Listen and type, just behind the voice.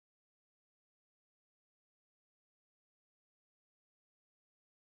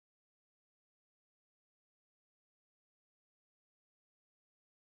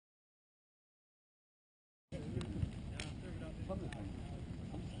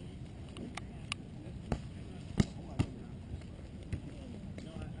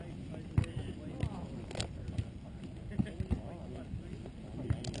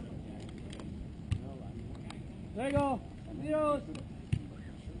There you go. Zeros.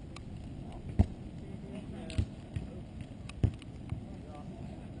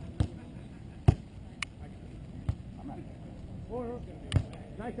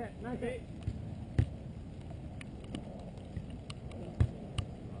 Nice hit, nice hit.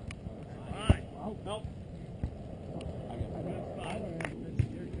 Nope.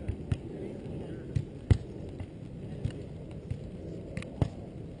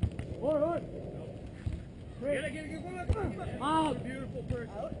 Forward. Get it. Out. Beautiful first.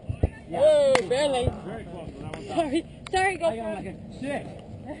 Whoa, barely. Very close. Sorry, go I got like a 6.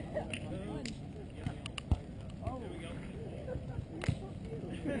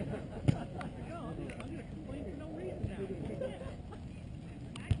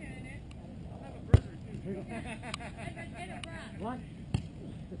 One.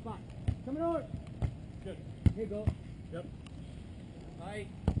 The spot. Coming over. Good. Here you go. Yep. Tight.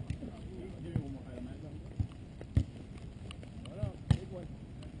 Give me one more height on that. Hold on. Big one.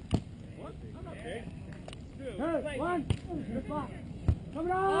 What? I'm not big. Two. Hey, one. The spot.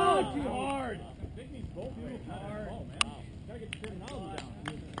 Coming on. Oh, too hard. Big means both too hard. Oh, man. Wow. Gotta get the terminology down.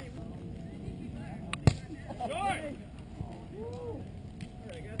 Short.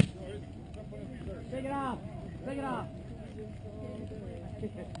 Take it off. Take it off.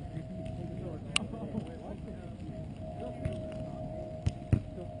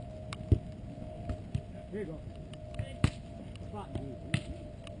 Here you go. Spot.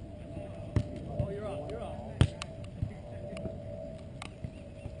 Oh, you're up. You're up.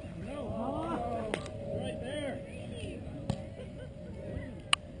 No. Oh, right there.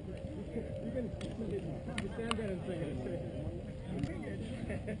 You can stand there and sing it.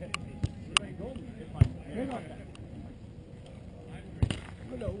 Here you go.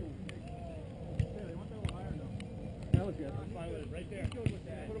 Hello. That was good. Right there.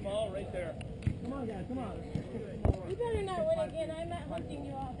 Put them all right there. Come on, guys. Come on. You better not win again. I'm not hunting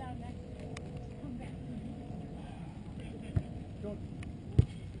you all down next year. Come back. Go.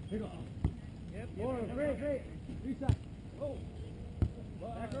 Here you go. Yep. Great. Reset. Oh.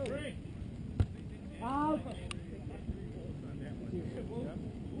 Back row. Three. Out.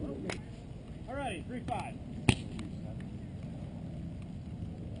 All righty. 3-5.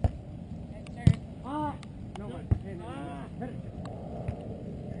 Ah! No one. Hit it.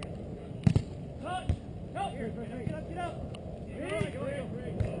 Cut! No! Get up, get up! Here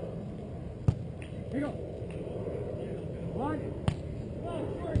you go. One.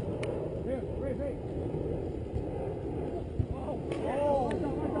 Here, great. Oh!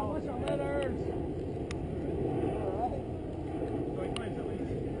 Watch out, that hurts!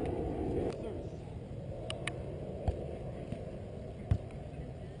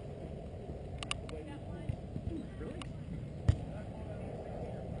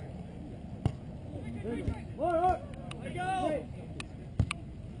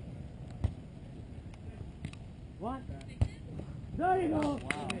 What? There you go. Wow.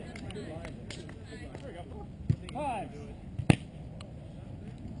 Five.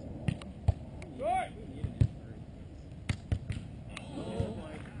 Short.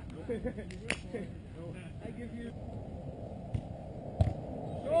 I give you.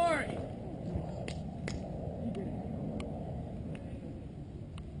 Short.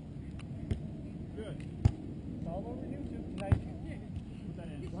 Good. It's all over YouTube tonight. Put that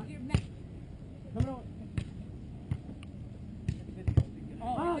in. Coming on.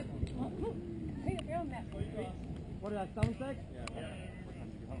 What is that, stomach stick? Yeah.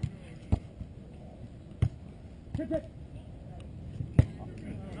 Hit.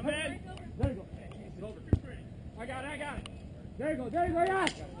 I'm in. There you go. It's over. I got it. There you go,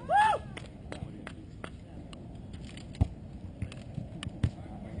 yes! Woo!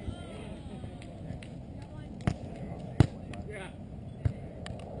 Yeah.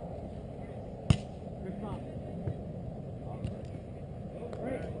 Good spot.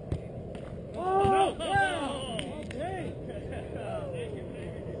 Great. Oh, no! Okay.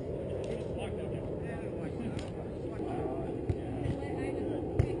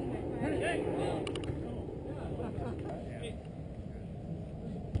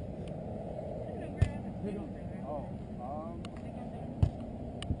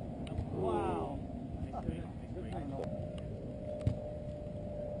 Wow.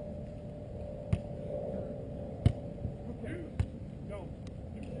 Go.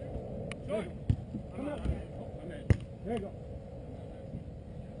 Short. Come on. There you go.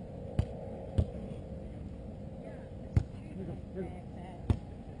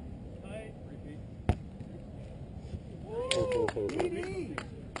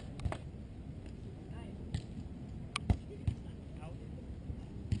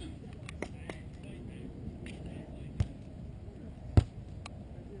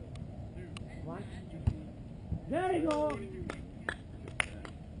 There you go.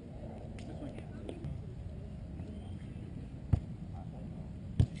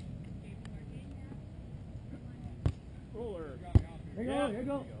 Roller. Here you go, here you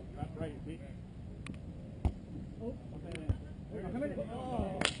go. Right, Pete. Oh, come in.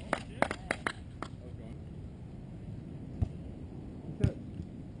 Oh.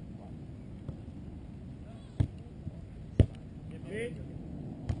 Pete.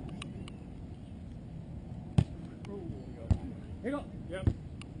 Here you go. Yep.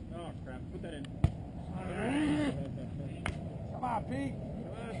 Oh, crap. Put that in. Come on, Pete.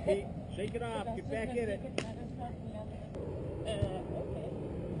 Come on, Pete. Shake it off. Get back in it. Okay.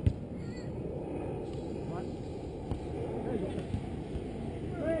 What? There you go.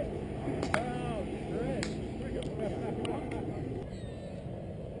 Great. Oh, great. There we go.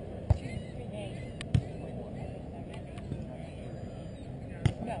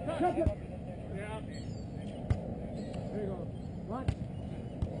 Yeah. There you go. What?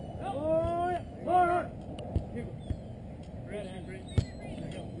 Oh, yeah. Oh, here you go. Great, Andrew.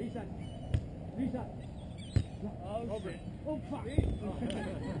 Reset. Reset. Oh, over. Oh, fuck. There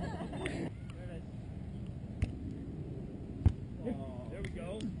we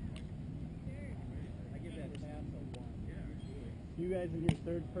go. I give that pass a 1. You guys in your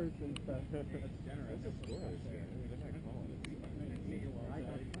third person stuff. That's generous. That's a score. They're not calling it. I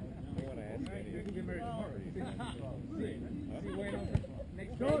want to ask you. You can get married tomorrow. See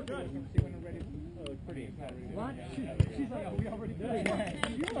when I'm ready. Oh, it's pretty exciting. What? She's like, oh, we already did.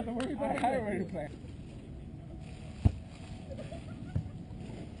 You don't have to worry about it. I already played.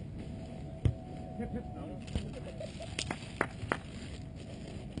 Hip, hip.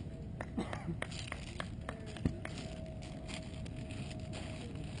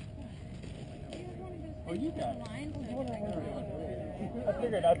 Oh, you got it.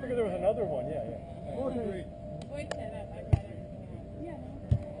 I figured there was another one. Yeah. Okay. Wait till that. I've got everything else. Yeah.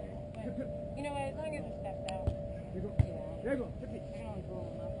 But, you know what? As long as it steps out. There you go. There you go. Hip, hip. I don't want to blow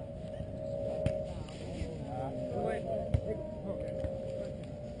them up. Wait. There you go. Okay.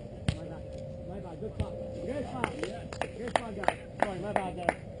 My bad. My bad. Good spot. Good spot. Good spot, guys. Sorry, my bad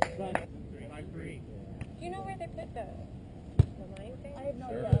there. Done. 5-3. Do you know where they put the line thing? I have no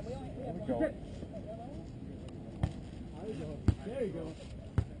Service. idea. We only have There we one. go. There you go. There you go.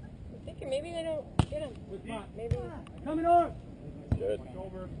 I'm thinking maybe they don't get them. Good spot. Maybe. Coming over. Good.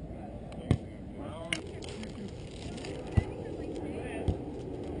 Over.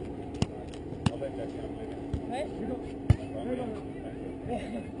 I'll bet that counts. What? Here you go. There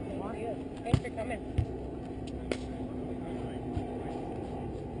you go. Thanks for coming.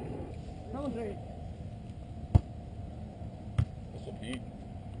 Come on, Trey. This will be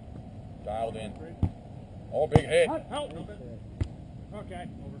dialed in. Oh, big hit. Help. Okay.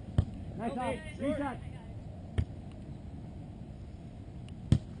 Over. Nice off. Short. Reset.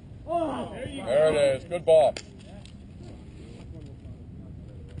 Oh! There it is. Good ball.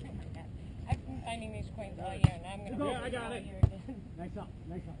 I've been finding these coins all year, and I'm going to Yeah, I got it. Nice up.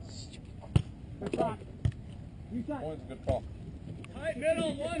 Nice up. Good shot. Reset. Boys, good call. Tight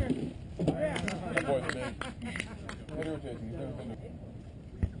middle, one. Good boys, big. Hit her, Jason. You've never been to...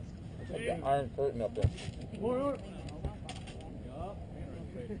 It's like the iron curtain up there. More.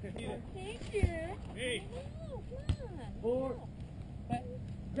 Thank you. Hey. Oh, come on. Four. What?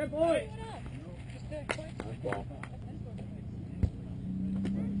 Good boy. What up? Just the coins. Good ball.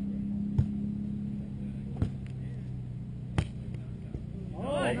 Oh,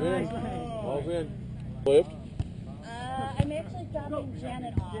 Ball's in. nice. Ball's in. Flip. I'm actually dropping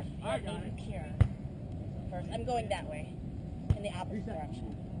Janet off at Baby Pier first. I'm going that way, in the opposite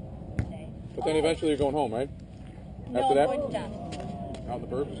direction. Okay. But then eventually you're going home, right? No, After that? I'm going to Duff. Out in the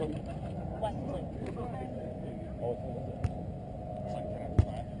burbs or something? Westwood. Oh,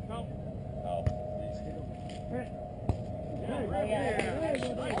 No. no. Oh, yeah. I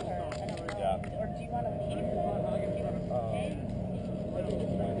don't know. Yeah. Or do you want to pay for it? Do you want to pay?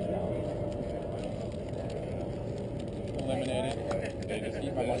 Eliminated. They just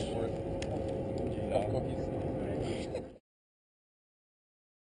eat my lunch for it. Love cookies.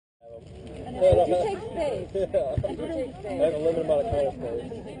 And then you take space. You take space. I have a limited amount of color space.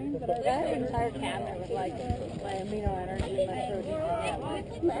 I have an entire cabinet with like my amino energy, my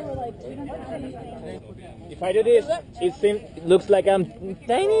protein. I were like, we don't have anything. If I do this, it looks like I'm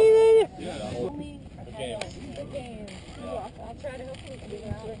tiny. I'll try to help you.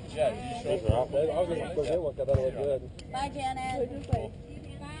 Yeah, you showed her off. I was going to go one, 'cause that'll look good. Bye, Janet. Thank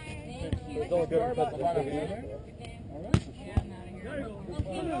you. Don't good at putting the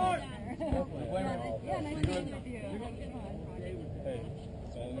Yeah, nice meeting you. Hey,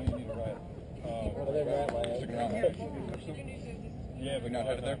 so I know you need a ride. What are they at, Yeah, but not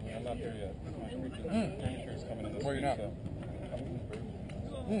headed there? I'm not there yet. Well, you're not.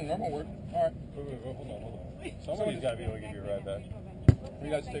 Normal work. All right. Wait, hold on. Somebody's got to be able to give you a ride back. You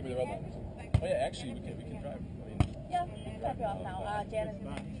guys take me to the red line. Oh yeah, actually, we can drive. Yeah, we can drop you off now. Janice is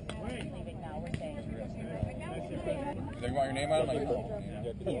leaving now. We're staying. They want your name on it? I'm like, no.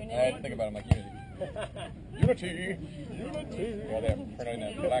 I had to think about it. I'm like, Unity. Unity. Well, they're printing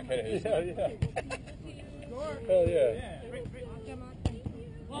that black head of his. Yeah. Hell yeah.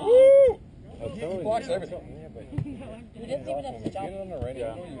 Woo! He blocks everything. We didn't even have to jump. Get it on the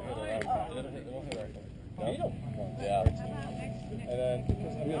radio. You hit it right. It'll hit right. Yeah. And then,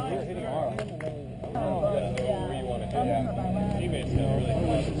 you're hitting hard. Where you want to hit. Teammates don't really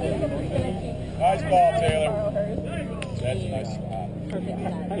nice ball, Taylor. That's a nice spot. Perfect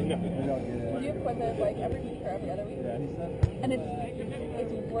shot. I know. Do you play this like every week or every other week? Yeah, he said. And it's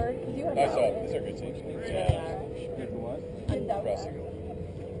work. Cause you have These are good teams. Undoubtedly.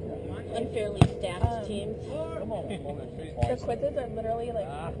 Unfairly stacked teams. The quizzes are literally like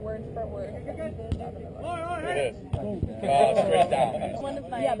word for word sentences. It is. Straight down. One of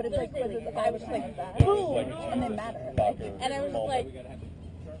my but it's like quizzes. I was like that, and they matter. And I was like,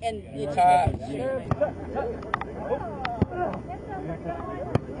 and it's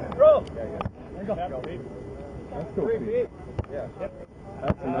That's cool. Yeah.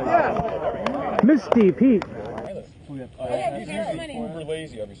 That's a nice. Misty Pete. He's usually uber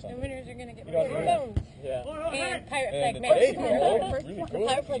lazy every Sunday. the winners are going to get phones. Yeah. And pirate flag And mask. today, really cool.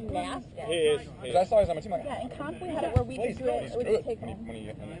 Pirate flag mask. Because I saw he's on my team. Like, Yeah, in comp we had it where we could do it. We could take home. when he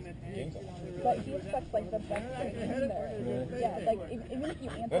games it. But he expects like the best grades in there. Yeah, like even if you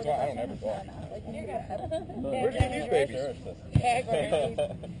answer That's why I don't the ever question go. like you get ahead. Where'd you get these babies?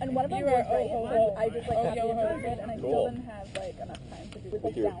 And one of them was right. So I just like got the information and I still Cool. didn't have like enough time to do it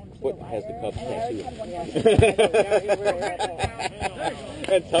like down to What the has the wire. cup And I already had one question.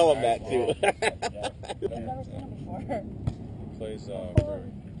 And tell him that too. I've never seen him before.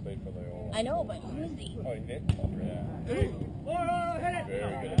 Played for the old. I know, but easy. Oh, you did? Yeah.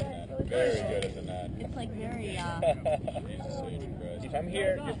 Very good at the net. It's like very, Jesus H. Christ. If I'm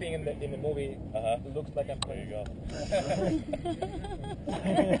here, you're seeing in the movie, it looks like I'm There you go.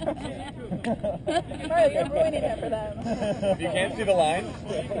 Alright, you're ruining it for them. If you can't see the line.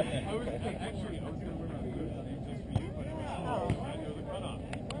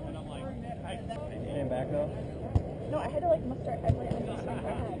 Came back though. No, I had to like muster every instinct I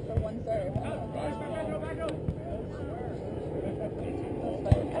had for one serve. I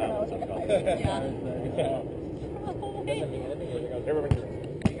don't know, it's like a fire.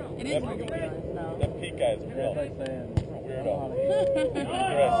 it is ridiculous, though. That Pete guy's a real weirdo.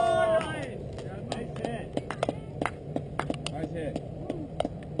 Nice hit.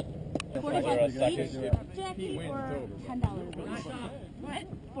 $40 Second. each, Jackie, or $10 each? What?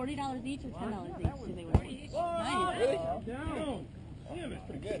 $40 each or $10 each? Do they win? Nice. Really?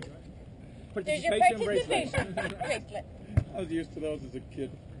 Pretty good. There's your participation bracelet. I was used to those as a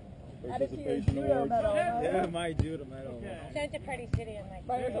kid. Add it to your judo medal. Yeah, my judo medal. Send it to Party City and like.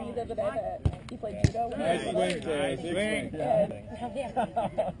 Byron told me the other day that he played judo. Nice swing, Taylor. Big swing. Yeah.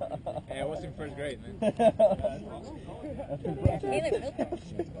 Hey, I was in first grade, man. Taylor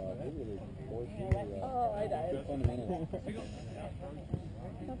Wilson. Oh, I died.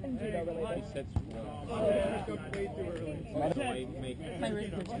 Nothing judo related. My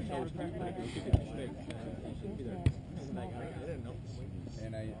wrist is too fast.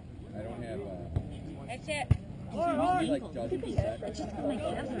 And I don't have That's it. like judging It's just my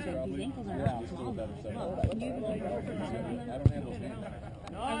calves are big. These ankles are not small. I don't have those names.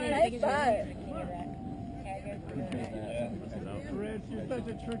 Nice five. Rich, you're such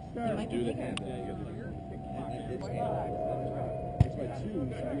a trickster. Do the hand. It's my two, so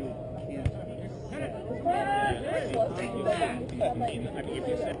I really can't. That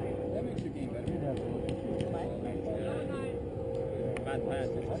makes your game better. Bad pass.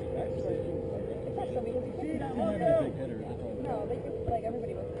 No, like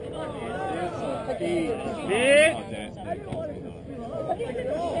everybody was.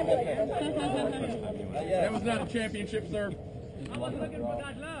 That was not a championship, sir.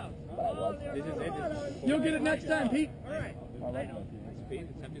 You'll get it next time, Pete.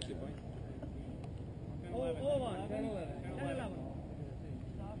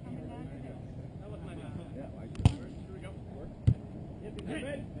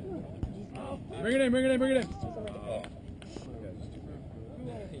 Bring it in, bring it in, bring it in.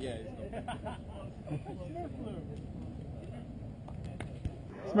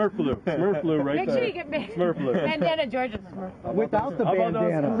 Smurf flu. Smurf flu right Make there. sure you get Smurf flu. Bandana George's Smurf. Without the How about those-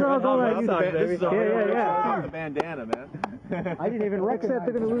 bandana. Girls all that This is a the bandana, man. I didn't even recognize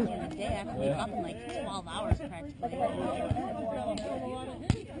they're going to lose. The day after we up in like 12 hours practically. And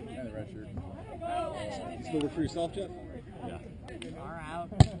the red shirt. Still work for yourself, Jeff? Yeah. Far out.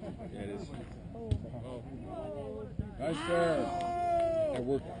 Yeah, it is. Nice serve. I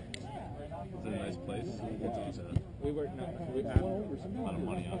work. It's a nice place. It's awesome. We were not. We have A lot of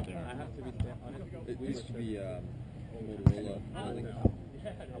money out there. I have to be honest. It used to be Motorola building.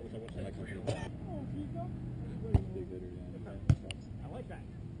 My company. Big hitter, yeah. I like that.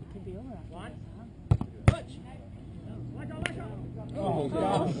 It could be over after One. this, Oh,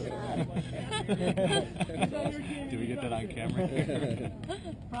 God. Do we get that on camera? huh?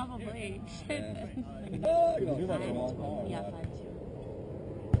 Probably. Yeah. Yeah,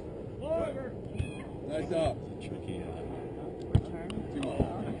 5-2. Nice up. Tricky. Return. Too much.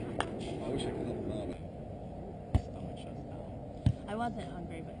 I wish I could help him out. Stomach shuts down. I wasn't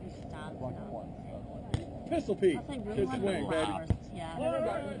hungry, but we stopped. Pistol Pete. Plus, I really Good wanted swing, the baby. brat. Yeah. I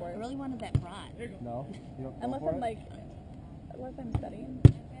really wanted that brat. No, you don't Unless I'm like, unless I'm studying.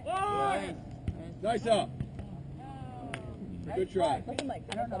 Nice up. Good try. Unless I'm like,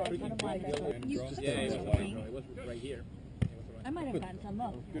 I don't know. I Kind of like, It was right here. I might have gotten some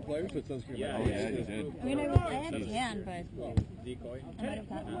up. Good players put sunscreen Yeah, on. yeah, you did. I mean, I had tan, but Decoy. I might have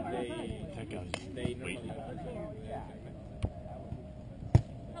gotten more. That guy was They normally.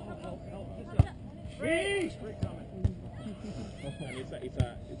 Freeze! And it's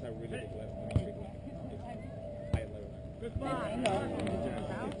a really big level. I mean, it's high level. Good spot.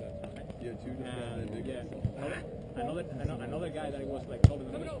 Yeah, two different big Another guy that was like taller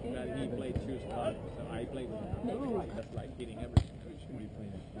than me, that he played two spots, so I played with him. That's like hitting everything.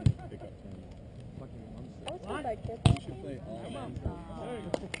 I was told by kids. You should play all men.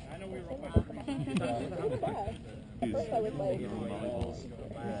 I know we were First I was like,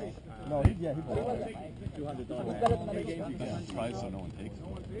 No, he played. $200. I'm surprised so no one takes it.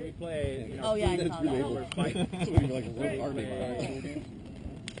 We played, you know, Oh, yeah, I That's saw relatable. that. Like a real army.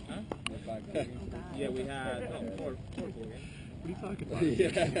 yeah, we had four games. What are you talking about? Yeah.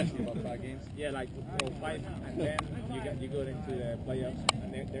 About 5 games. Yeah, like 5, and then you go into the playoffs,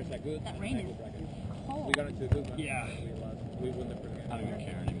 and there's a good. That rain is cold. We got into a good one. Yeah. We lost. We won the first game. I don't even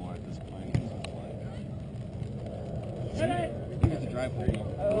care anymore at this point. It's just like, You get to drive 3.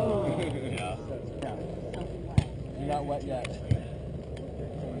 yeah. You're not wet yet.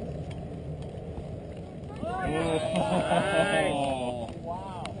 Oh.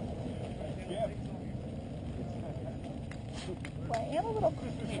 Wow. Well, I am a little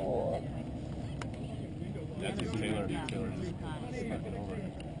cold. That's just Taylor. Taylor just stuck it over.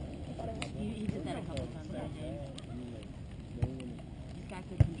 He did that a couple times that day. He's got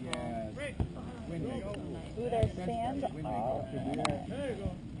good control. Ooh, there's sand. Oh. There you go.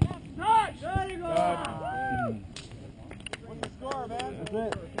 Touch! There you go! What's the score, man? That's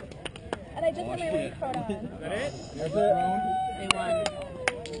it. And I just had my raincoat on. Is that it? That's it. They won.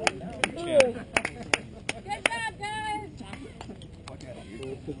 Ooh. Good job, guys!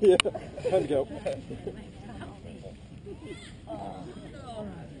 Yeah. Time to go.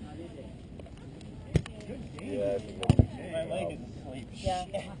 My leg is asleep. Yeah.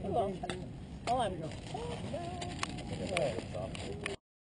 Oh, I'm.